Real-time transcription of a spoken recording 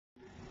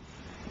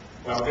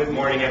Well, good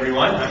morning,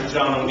 everyone. I'm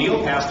John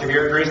O'Neill, pastor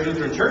here at Grace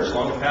Lutheran Church,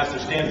 along with Pastor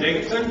Stan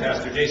Jacobson,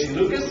 Pastor Jason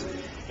Lucas,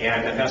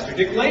 and Pastor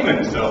Dick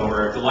Lehman. So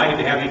we're delighted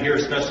to have you here,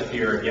 especially if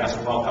you're a guest.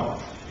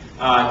 Welcome.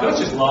 I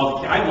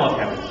love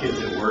having kids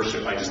in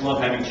worship. I just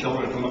love having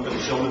children come up in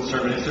the children's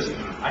sermon.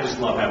 I just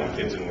love having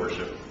kids in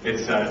worship.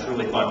 It's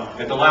really fun.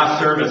 At the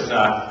last service,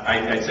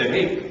 I said,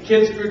 hey,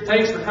 kids,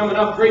 thanks for coming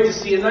up. Great to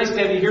see you. Nice to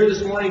have you here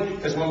this morning.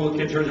 Because one little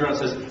kid turns around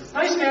and says,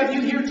 nice to have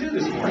you here too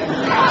this morning.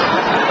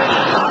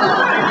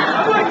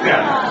 I like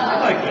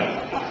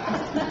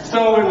that.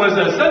 So it was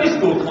a Sunday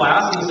school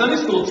class, and the Sunday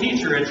school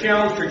teacher had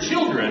challenged her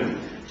children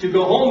to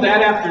go home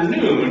that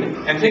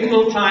afternoon and take a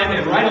little time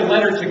and write a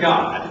letter to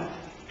God.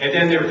 And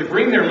then they were to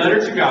bring their letter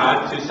to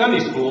God to Sunday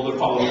school the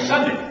following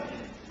Sunday.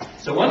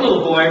 So one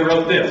little boy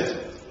wrote this: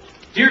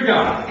 Dear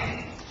God,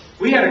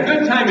 we had a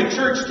good time at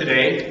church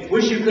today.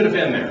 Wish you could have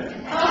been there.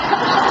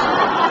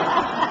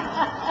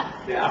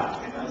 Yeah,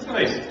 that's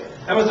nice.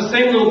 That was the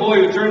same little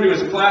boy who turned to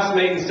his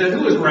classmate and said,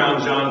 who is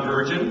round John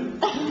Virgin?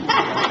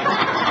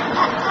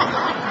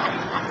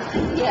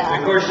 Yeah.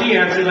 And of course she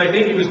answered, I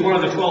think he was one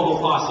of the 12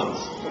 opossums.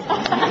 All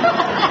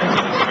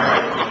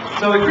right.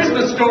 So the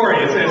Christmas story,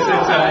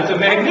 it's a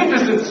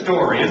magnificent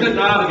story, is it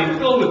not? I mean,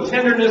 filled with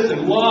tenderness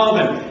and love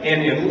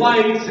and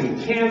lights and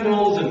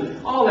candles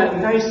and all that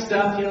nice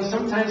stuff. You know,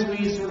 sometimes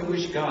we sort of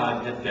wish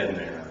God had been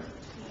there.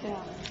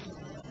 Yeah.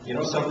 You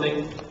know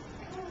something?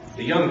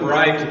 The young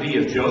bride-to-be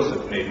of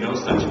Joseph made no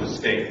such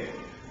mistake.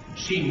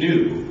 She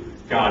knew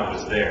God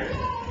was there.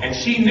 And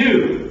she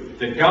knew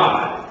that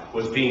God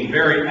was being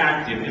very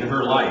active in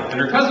her life. And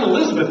her cousin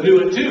Elizabeth knew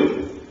it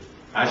too.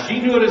 She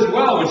knew it as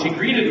well. When she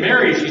greeted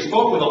Mary, she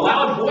spoke with a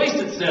loud voice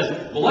that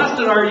says,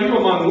 blessed are you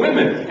among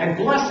women, and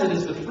blessed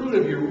is the fruit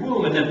of your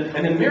womb. And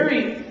then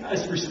Mary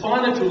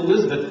responded to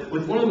Elizabeth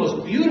with one of the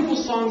most beautiful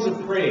songs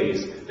of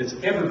praise that's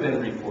ever been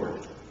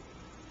recorded.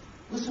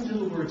 Listen to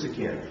the words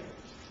again.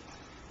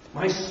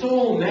 My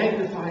soul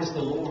magnifies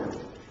the Lord.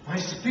 My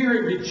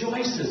spirit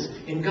rejoices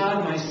in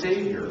God my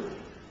Savior.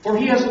 For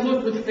he has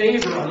looked with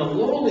favor on the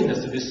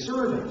lowliness of his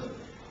servant.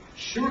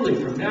 Surely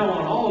from now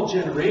on all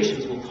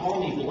generations will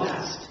call me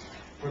blessed.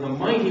 For the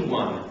Mighty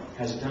One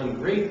has done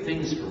great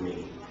things for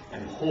me,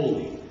 and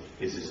holy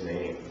is his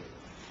name.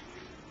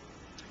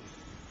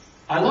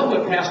 I love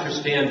what Pastor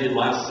Stan did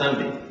last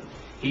Sunday.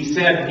 He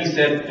said,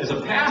 as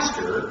a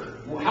pastor,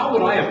 how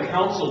would I have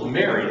counseled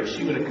Mary if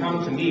she would have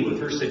come to me with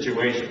her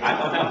situation? I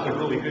thought that was a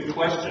really good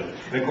question.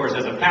 And of course,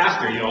 as a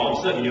pastor, all of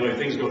a sudden,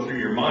 things go through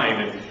your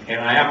mind. And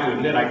I have to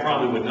admit, I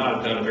probably would not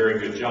have done a very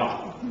good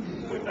job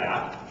with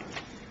that.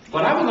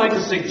 But I would like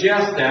to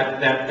suggest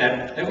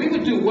that we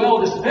would do well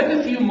to spend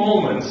a few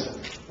moments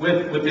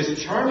with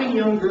this charming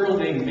young girl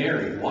named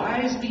Mary,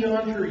 wise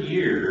beyond her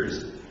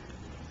years,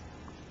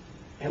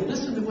 and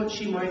listen to what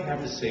she might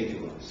have to say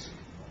to us.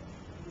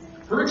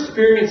 Her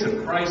experience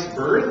of Christ's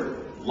birth,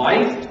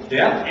 life,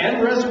 death,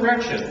 and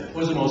resurrection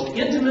was the most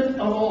intimate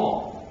of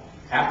all.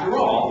 After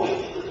all,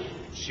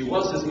 she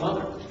was his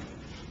mother.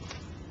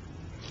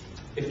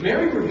 If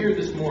Mary were here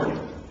this morning,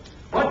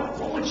 what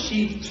would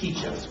she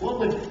teach us? What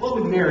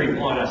would Mary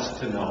want us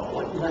to know?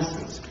 What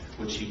lessons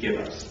would she give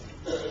us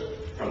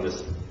from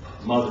this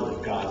mother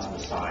of God's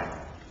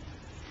Messiah?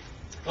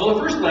 Well,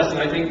 the first lesson,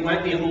 I think,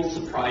 might be a little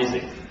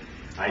surprising,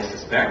 I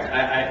suspect.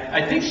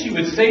 I think she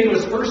would say to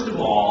us, first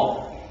of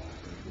all,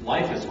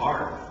 life is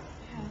hard.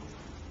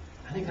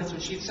 I think that's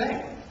what she'd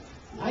say.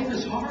 Life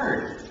is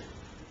hard.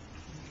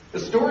 The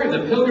story of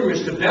the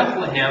pilgrimage to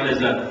Bethlehem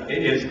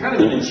is kind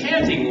of an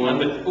enchanting one,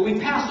 but we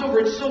pass over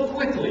it so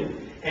quickly.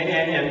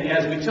 And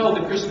as we tell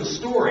the Christmas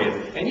story,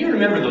 and you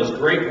remember those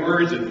great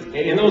words,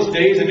 in those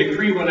days a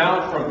decree went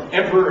out from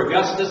Emperor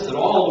Augustus that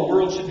all the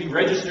world should be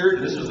registered.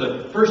 And this was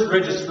the first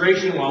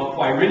registration while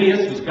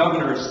Quirinius was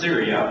governor of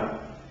Syria.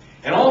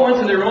 And all went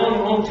to their own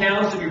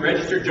hometowns to be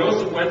registered.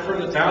 Joseph went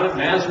from the town of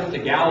Nazareth to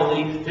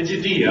Galilee to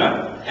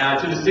Judea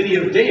to the city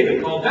of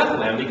David called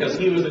Bethlehem because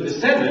he was a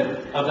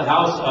descendant of the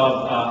house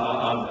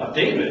of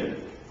David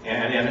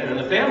and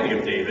the family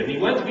of David. And he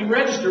went to be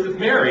registered with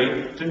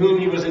Mary, to whom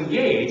he was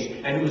engaged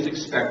and who was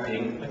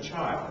expecting a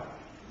child.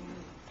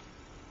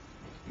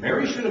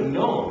 Mary should have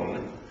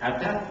known at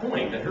that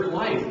point that her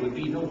life would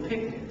be no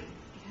picnic.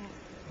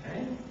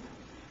 Okay?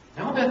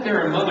 Now that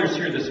there are mothers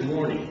here this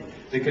morning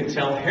that can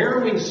tell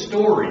harrowing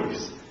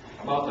stories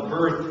about the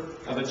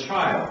birth of a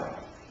child.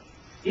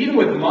 Even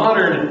with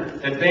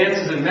modern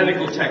advances in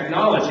medical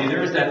technology,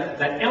 there is that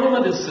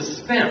element of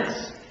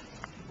suspense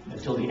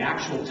until the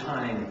actual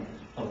time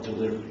of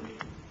delivery.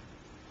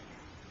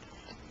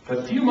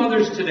 But few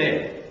mothers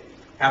today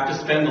have to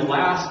spend the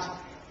last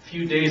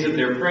few days of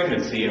their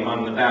pregnancy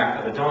on the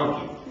back of a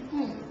donkey.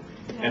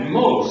 And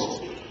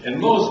most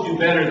do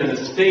better than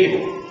a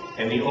stable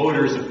and the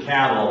odors of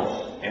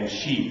cattle and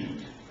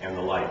sheep and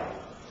the like.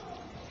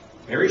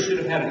 Mary should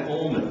have had an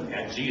omen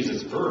at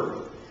Jesus'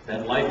 birth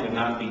that life would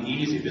not be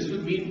easy. This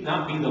would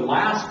not be the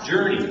last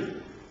journey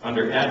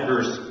under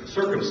adverse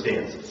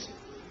circumstances.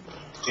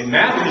 In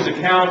Matthew's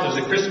account of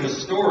the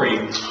Christmas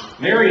story,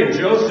 Mary and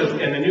Joseph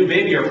and the new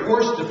baby are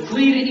forced to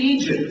flee to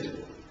Egypt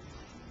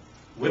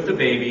with the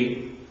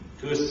baby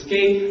to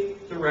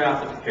escape the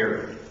wrath of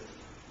Herod.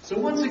 So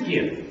once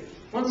again,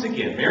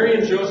 Mary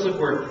and Joseph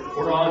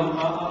were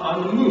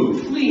on the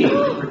move, fleeing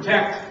to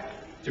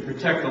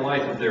protect the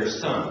life of their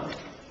son.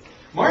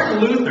 Martin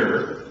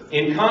Luther,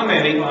 in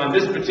commenting on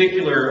this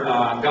particular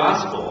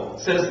gospel,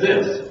 says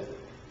this: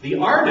 the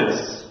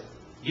artists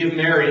give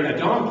Mary a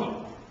donkey.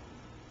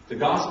 The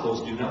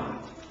Gospels do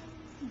not.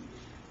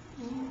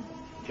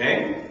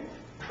 Okay?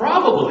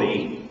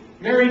 Probably,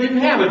 Mary didn't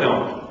have a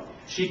donkey.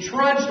 She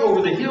trudged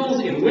over the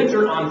hills in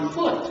winter on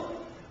foot,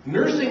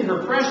 nursing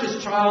her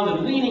precious child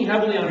and leaning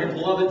heavily on her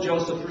beloved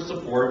Joseph for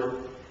support.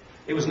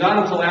 It was not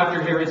until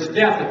after Herod's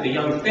death that the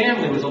young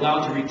family was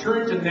allowed to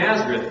return to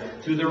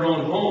Nazareth to their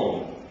own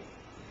home.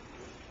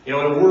 You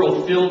know, in a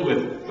world filled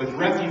with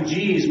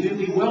refugees, we would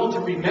be well to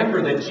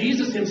remember that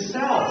Jesus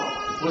himself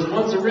was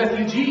once a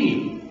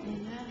refugee.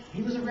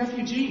 He was a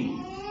refugee.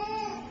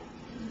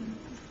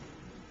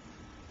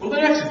 Well, the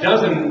next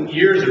dozen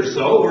years or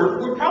so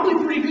were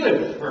probably pretty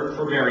good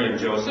for Mary and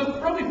Joseph.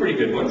 Probably pretty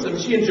good ones. I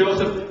mean, she and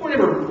Joseph were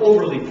never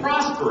overly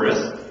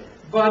prosperous,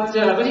 but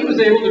he was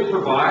able to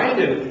provide,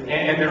 and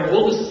their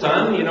oldest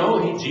son,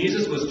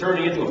 Jesus was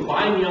turning into a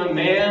fine young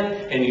man,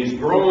 and he was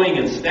growing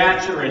in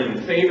stature and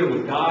in favor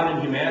with God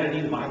and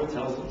humanity, the Bible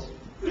tells us.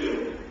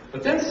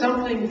 But then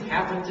something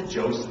happened to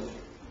Joseph.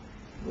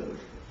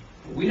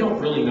 We don't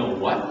really know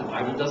what. The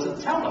Bible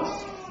doesn't tell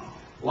us.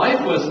 Life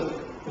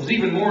was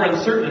even more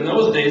uncertain in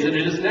those days than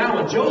it is now,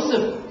 and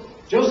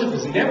Joseph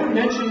is never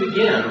mentioned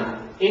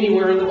again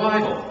anywhere in the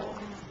Bible.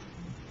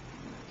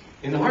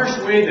 In the harsh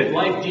way that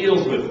life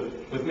deals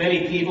with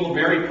many people,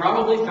 Mary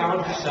probably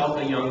found herself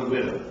a young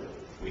widow.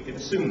 We can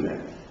assume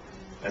that.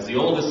 As the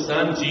oldest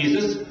son,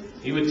 Jesus,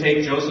 he would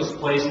take Joseph's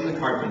place in the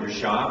carpenter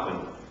shop,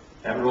 and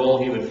that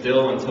role he would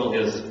fill until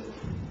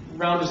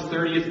around his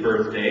 30th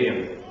birthday,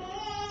 and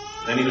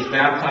then he was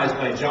baptized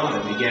by John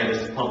and began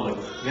his public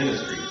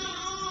ministry.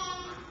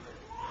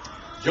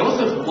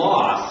 Joseph's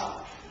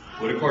loss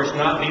would, of course,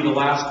 not be the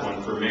last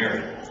one for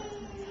Mary,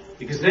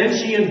 because then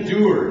she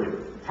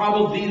endured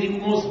probably the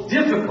most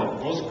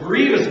difficult, most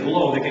grievous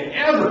blow that could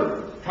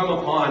ever come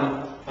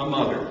upon a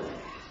mother.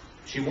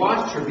 She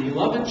watched her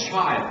beloved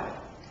child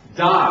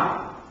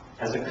die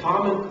as a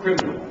common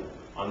criminal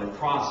on the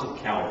cross of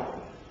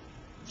Calvary.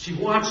 She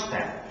watched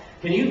that.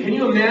 Can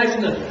you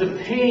imagine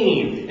the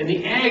pain and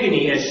the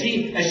agony as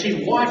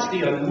she watched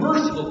the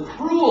unmerciful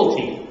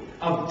cruelty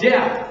of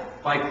death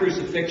by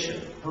crucifixion?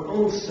 Her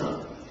own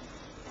son.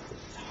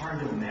 It's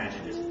hard to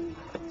imagine, isn't it?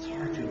 It's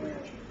hard to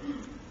imagine.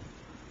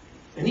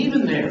 And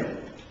even there,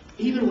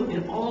 even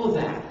in all of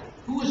that,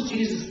 who was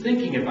Jesus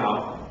thinking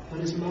about but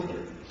his mother?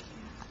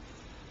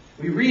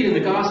 We read in the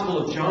Gospel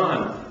of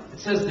John, it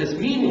says this: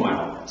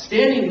 meanwhile,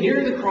 standing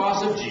near the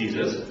cross of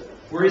Jesus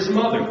were his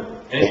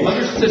mother, and his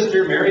mother's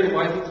sister, Mary, the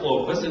wife of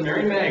Clopas, and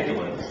Mary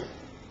Magdalene.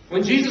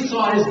 When Jesus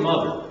saw his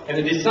mother and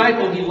the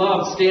disciple he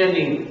loved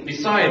standing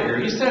beside her,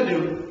 he said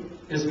to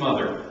his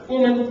mother,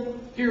 "Woman,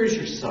 here is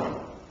your son."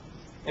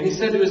 And he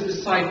said to his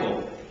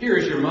disciple, "Here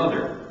is your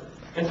mother."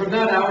 And from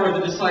that hour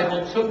the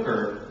disciple took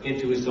her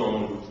into his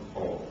own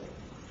home.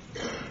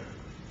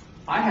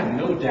 I have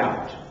no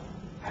doubt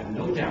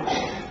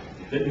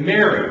that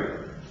Mary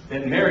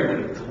would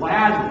have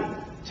gladly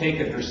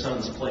taken her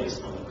son's place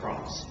on the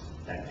cross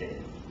that day,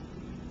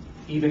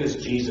 even as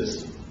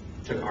Jesus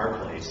took our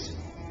place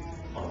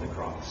on the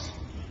cross.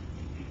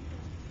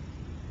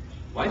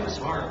 Life is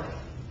hard.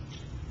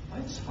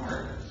 Life's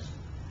hard.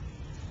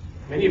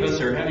 Many of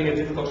us are having a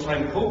difficult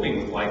time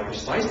coping with life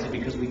precisely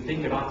because we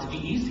think it ought to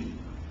be easy.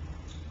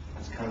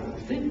 That's kind of what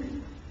we think.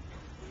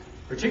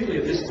 Particularly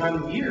at this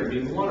time of year.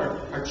 We want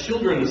our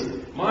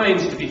children's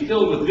minds to be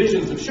filled with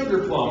visions of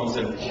sugar plums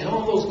and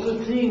all those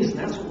good things, and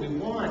that's what we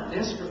want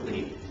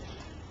desperately.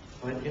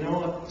 But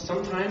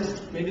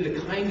sometimes maybe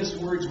the kindest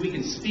words we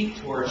can speak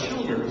to our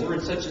children are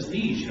words such as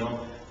these,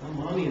 well,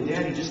 Mommy and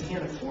Daddy just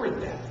can't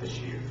afford that this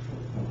year.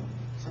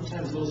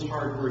 Sometimes those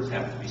hard words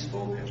have to be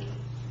spoken.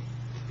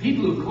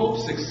 People who cope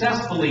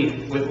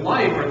successfully with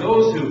life are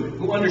those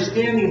who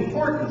understand the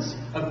importance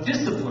of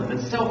discipline and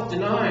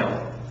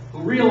self-denial, who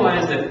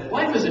realize that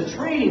life is a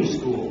training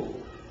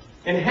school.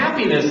 And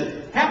happiness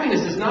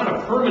is not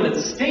a permanent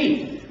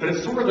state, but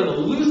it's sort of an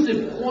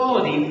elusive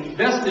quality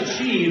best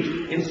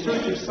achieved in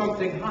search of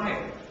something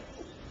higher.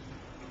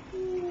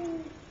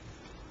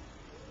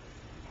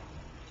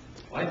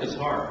 Life is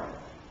hard.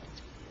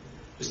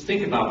 Just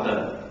think about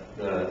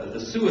the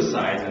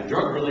suicides and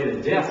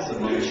drug-related deaths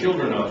among the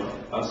children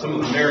of some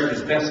of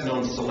America's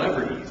best-known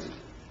celebrities.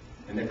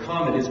 And the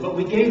comment is, but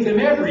we gave them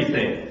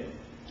everything.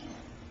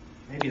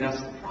 Maybe that's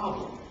the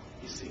problem,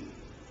 you see.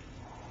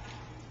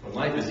 When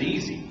life is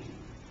easy,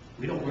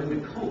 we don't learn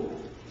to cope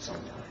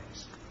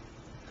sometimes.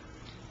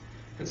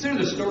 Consider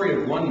the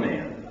story of one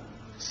man,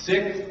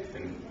 sick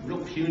and real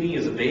puny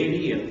as a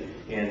baby,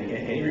 and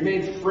he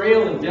remained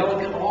frail and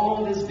delicate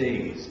all of his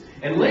days.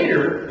 And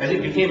later, as he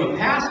became a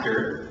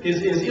pastor,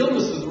 his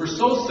illnesses were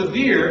so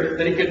severe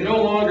that he could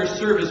no longer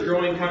serve his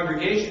growing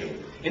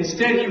congregation.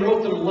 Instead, he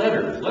wrote them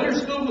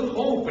letters filled with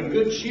hope and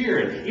good cheer.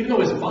 And even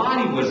though his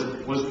body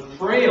was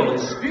frail,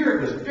 his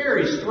spirit was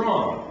very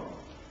strong.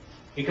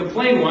 He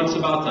complained once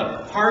about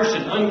the harsh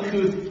and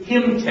uncouth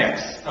hymn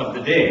texts of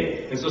the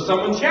day. And so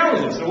someone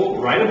challenged him, said, well,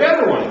 write a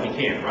better one if you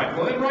can. Right?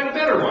 Go ahead and write a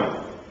better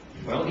one.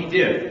 Well, he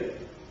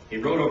did. He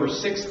wrote over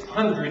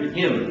 600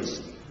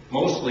 hymns,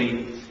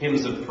 mostly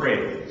hymns of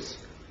praise.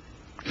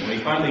 And when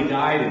he finally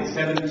died in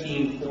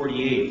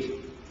 1748,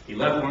 he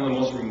left one of the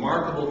most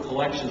remarkable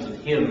collections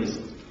of hymns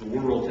the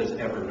world has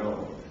ever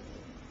known.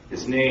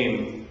 His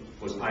name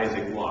was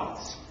Isaac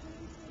Watts.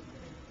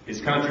 His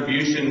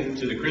contribution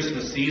to the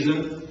Christmas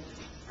season,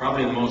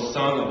 probably the most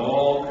sung of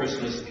all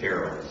Christmas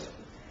carols.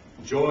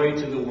 Joy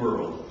to the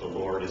world, the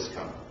Lord is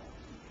come.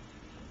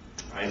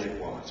 Isaac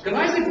Watts. Could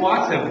Isaac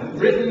Watts have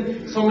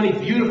written so many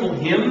beautiful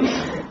hymns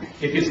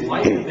if his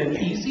life had been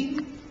easy?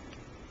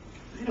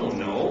 I don't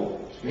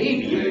know.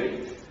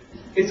 Maybe.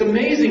 It's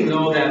amazing,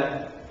 though,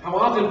 that how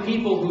often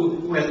people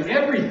who have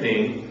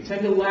everything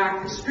tend to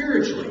lack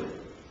spiritually.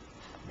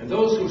 And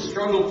those who have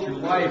struggled through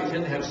life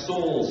tend to have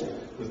souls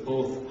with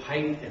both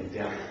height and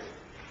depth.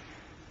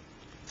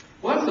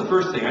 Well, that's the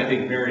first thing I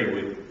think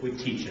Mary would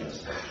teach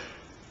us.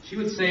 She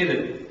would say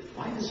that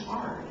life is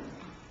hard.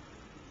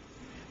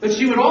 But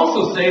she would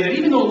also say that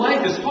even though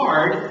life is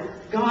hard,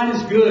 God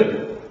is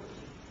good.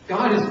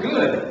 God is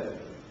good.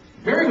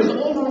 Mary was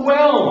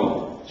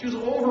overwhelmed. She was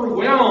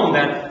overwhelmed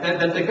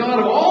that the God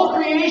of all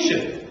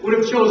creation would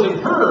have chosen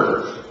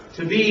her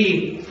to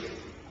be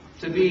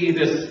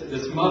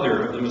this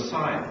mother of the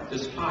Messiah,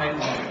 this high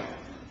honor.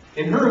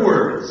 In her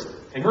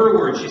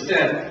words, she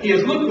said, He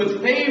has looked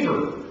with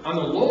favor on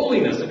the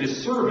lowliness of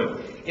His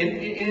servant.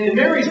 In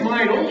Mary's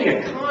mind, only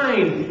a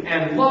kind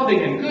and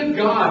loving and good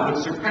God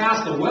would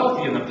surpass the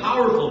wealthy and the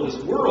powerful of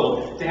this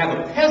world to have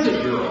a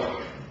peasant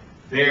girl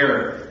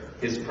bear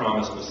His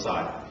promised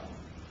Messiah.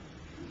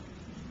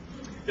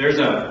 There's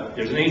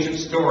an ancient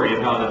story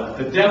of how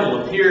the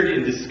devil appeared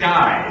in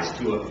disguise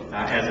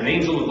as an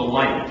angel of the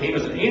light. He came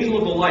as an angel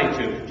of the light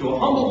to a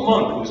humble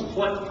monk who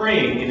was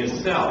praying in his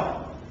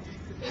cell.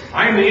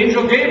 I am the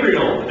angel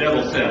Gabriel, the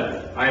devil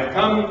said. I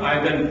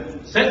have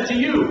been sent to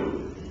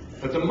you.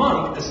 But the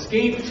monk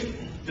escaped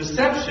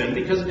deception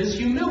because of his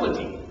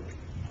humility.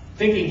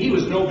 Thinking he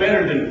was no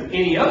better than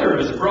any other of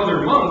his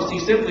brother monks, he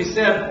simply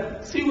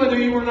said, see whether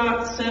you were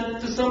not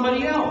sent to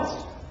somebody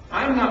else.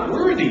 I am not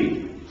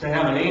worthy to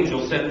have an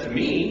angel sent to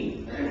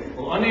me.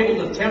 Well,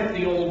 unable to tempt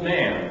the old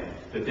man,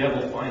 the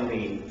devil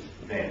finally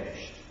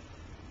vanished.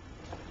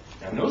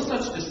 Now, no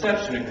such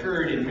deception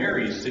occurred in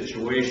Mary's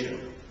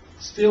situation.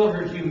 Still,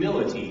 her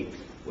humility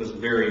was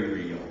very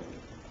real.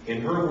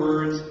 In her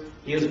words,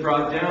 He has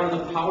brought down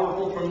the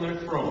powerful from their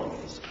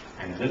thrones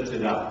and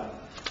lifted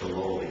up the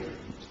lowly.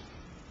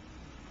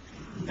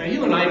 Now,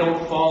 you and I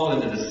don't fall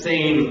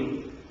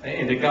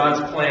into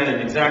God's plan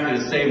in exactly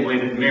the same way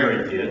that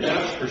Mary did,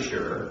 that's for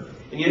sure.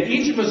 And yet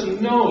each of us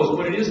knows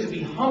what it is to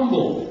be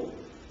humbled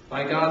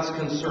by God's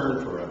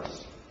concern for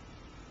us.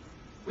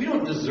 We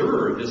don't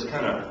deserve this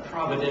kind of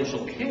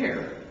providential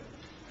care.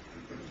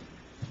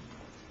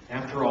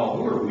 After all,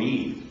 who are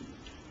we?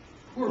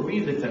 Who are we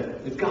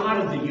that the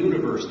God of the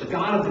universe, the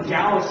God of the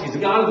galaxies, the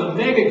God of the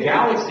mega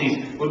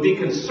galaxies would be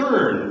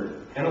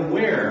concerned and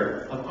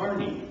aware of our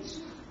needs?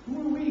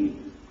 Who are we?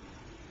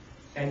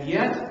 And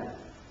yet,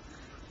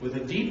 with a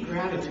deep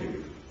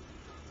gratitude,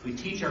 we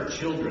teach our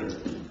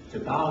children to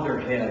bow their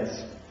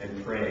heads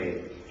and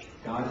pray,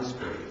 God is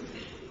great.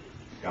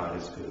 God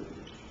is good.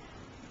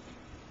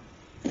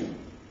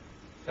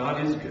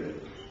 God is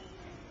good.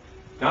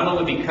 Not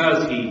only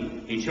because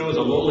He chose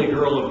a lowly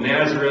girl of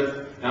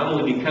Nazareth, not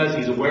only because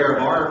He's aware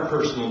of our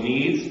personal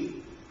needs,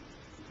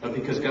 but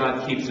because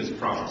God keeps His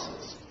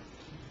promises.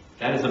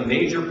 That is a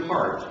major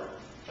part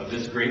of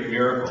this great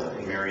miracle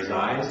in Mary's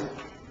eyes.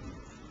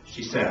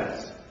 She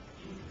says,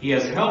 He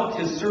has helped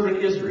His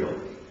servant Israel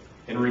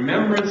in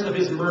remembrance of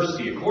His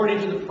mercy,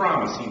 according to the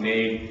promise He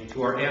made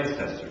to our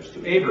ancestors,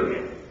 to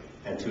Abraham,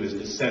 and to his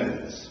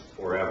descendants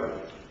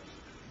forever.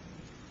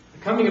 The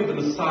coming of the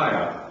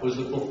Messiah was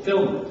the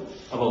fulfillment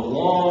of a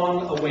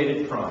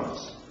long-awaited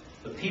promise.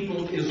 The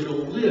people of Israel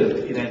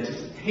lived in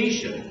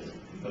anticipation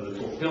of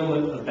the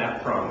fulfillment of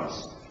that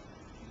promise.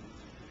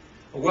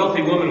 A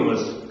wealthy woman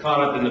was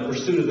caught up in the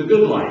pursuit of the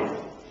good life.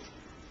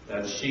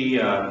 That she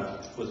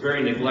was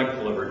very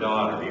neglectful of her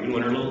daughter. Even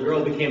when her little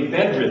girl became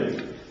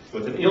bedridden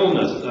with an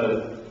illness,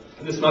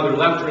 this mother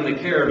left her in the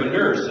care of a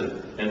nurse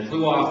and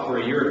flew off for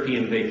a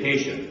European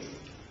vacation.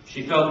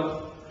 She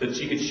felt that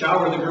she could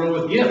shower the girl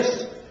with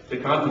gifts to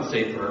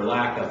compensate for her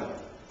lack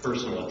of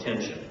personal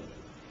attention.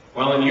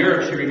 While in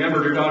Europe, she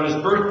remembered her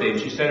daughter's birthday, and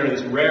she sent her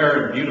this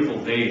rare and beautiful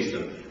vase.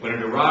 And when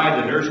it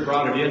arrived, the nurse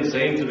brought it in,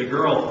 saying to the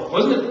girl,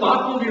 wasn't it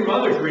thoughtful of your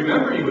mother to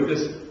remember you with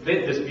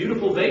this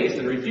beautiful vase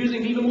and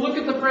refusing to even look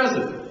at the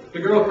present? The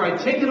girl cried,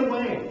 take it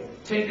away,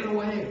 take it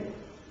away.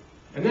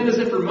 And then as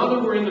if her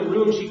mother were in the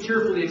room, she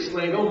tearfully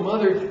exclaimed, oh,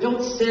 Mother,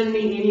 don't send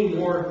me any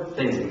more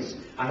things.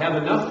 I have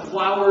enough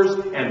flowers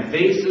and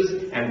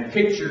vases and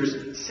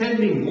pictures. Send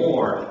me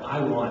more. I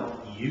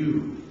want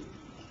you.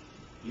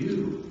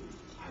 You,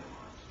 I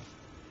want.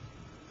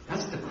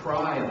 that's the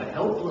cry of a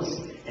helpless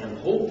and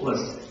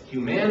hopeless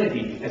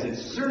humanity as it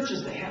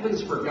searches the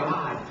heavens for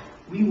God.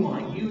 We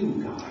want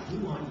you, God. We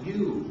want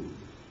you.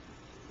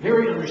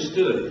 Mary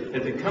understood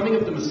that the coming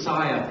of the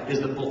Messiah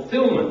is the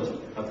fulfillment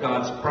of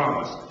God's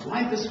promise.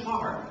 Life is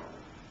hard,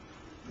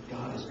 but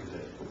God is good.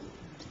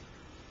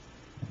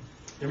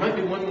 There might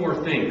be one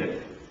more thing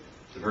that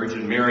the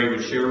Virgin Mary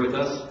would share with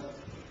us,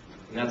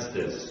 and that's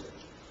this.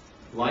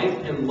 Life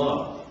and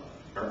love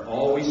are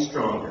always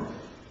stronger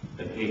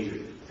than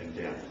hatred and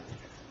death.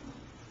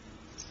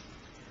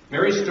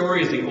 Mary's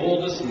story is the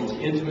oldest and most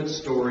intimate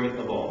story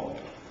of all.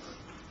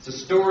 It's a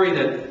story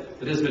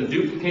that has been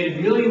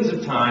duplicated millions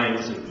of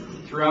times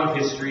throughout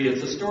history.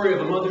 It's a story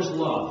of a mother's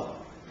love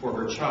for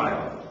her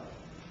child.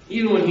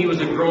 Even when he was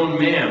a grown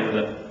man with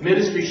a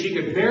ministry she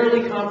could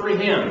barely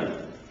comprehend,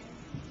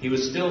 he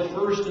was still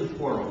first and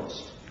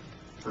foremost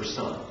her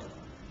son.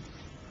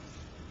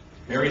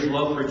 Mary's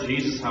love for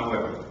Jesus,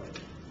 however,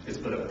 is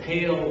but a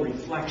pale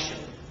reflection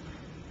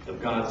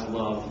of God's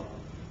love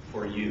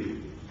for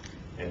you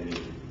and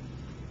me.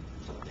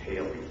 A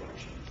pale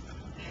reflection.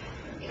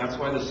 That's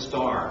why the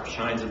star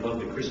shines above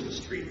the Christmas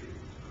tree.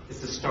 It's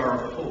the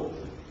star of hope.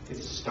 It's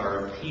the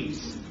star of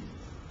peace.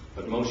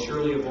 But most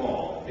surely of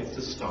all, it's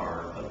the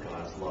star of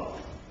God's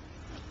love.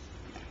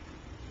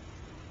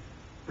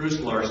 Bruce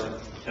Larson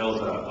tells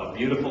a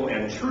beautiful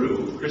and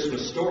true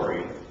Christmas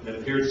story that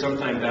appeared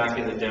sometime back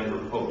in the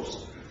Denver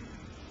Post.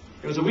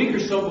 It was a week or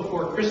so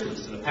before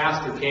Christmas, and a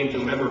pastor came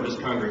to a member of his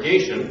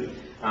congregation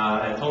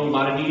and told him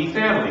about a needy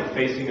family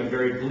facing a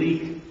very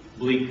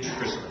bleak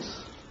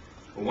Christmas.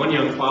 Well, one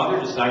young father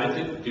decided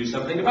to do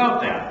something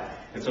about that.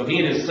 And so he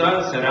and his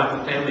son set out in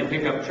the family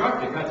pickup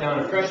truck to cut down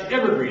a fresh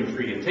evergreen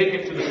tree and take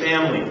it to the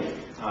family,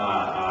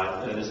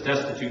 this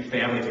destitute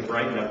family, to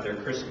brighten up their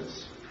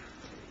Christmas.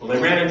 Well, they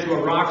ran into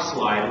a rock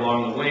slide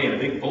along the way, and a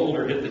big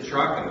boulder hit the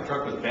truck, and the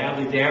truck was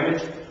badly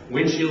damaged.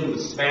 Windshield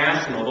was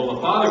smashed, and although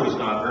the father was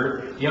not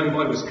hurt, the young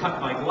boy was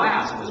cut by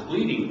glass and was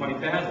bleeding quite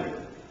badly.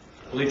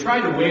 Well, they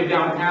tried to wave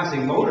down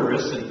passing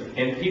motorists,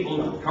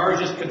 and cars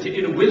just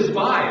continued to whiz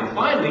by, and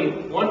finally,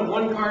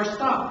 one car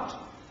stopped.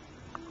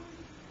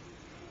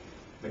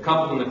 The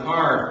couple in the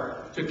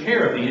car took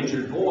care of the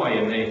injured boy,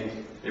 and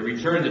they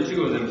returned the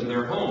two of them to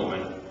their home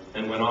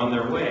and went on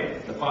their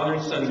way. The father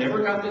and son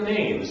never got the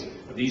names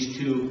of these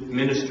two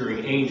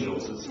ministering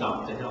angels that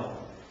stopped to help.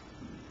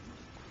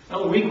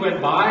 Well, a week went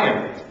by,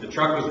 and the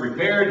truck was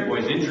repaired. The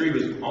boy's injury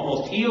was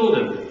almost healed,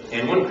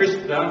 and one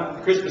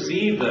Christmas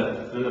Eve,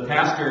 the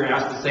pastor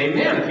asked the same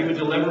man if he would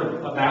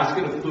deliver a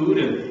basket of food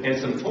and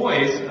some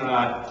toys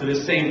to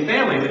this same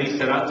family that he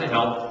set out to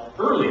help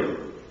earlier.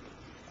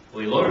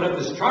 Well, he loaded up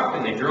his truck,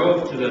 and they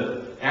drove to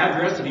the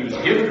address that he was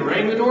given and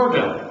rang the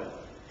doorbell.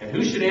 And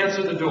who should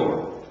answer the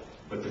door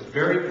but the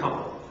very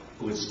couple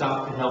who had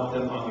stopped to help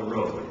them on the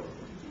road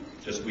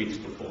just weeks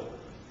before.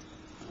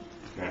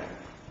 Now,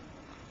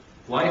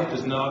 life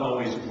does not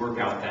always work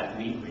out that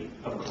neatly,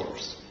 of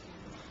course.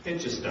 It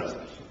just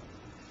doesn't.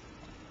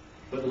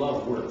 But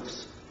love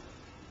works.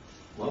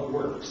 Love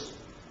works.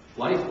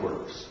 Life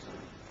works.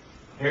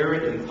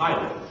 Herod and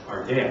Pilate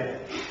are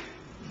dead.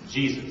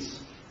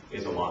 Jesus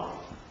is alive.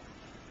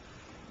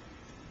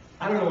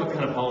 I don't know what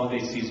kind of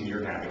holiday season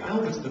you're having. I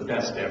hope it's the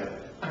best ever.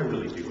 I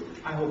really do.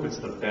 I hope it's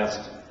the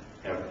best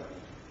ever.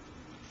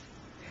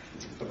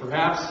 But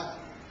perhaps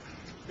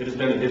it has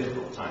been a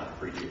difficult time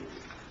for you.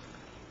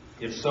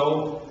 If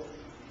so,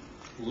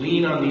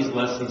 lean on these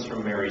lessons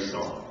from Mary's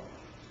song.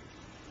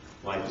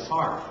 Life is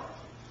hard,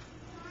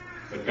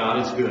 but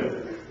God is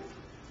good.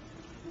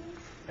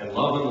 And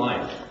love and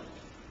life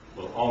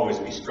will always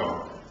be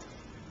stronger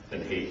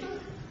than hate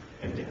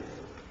and death.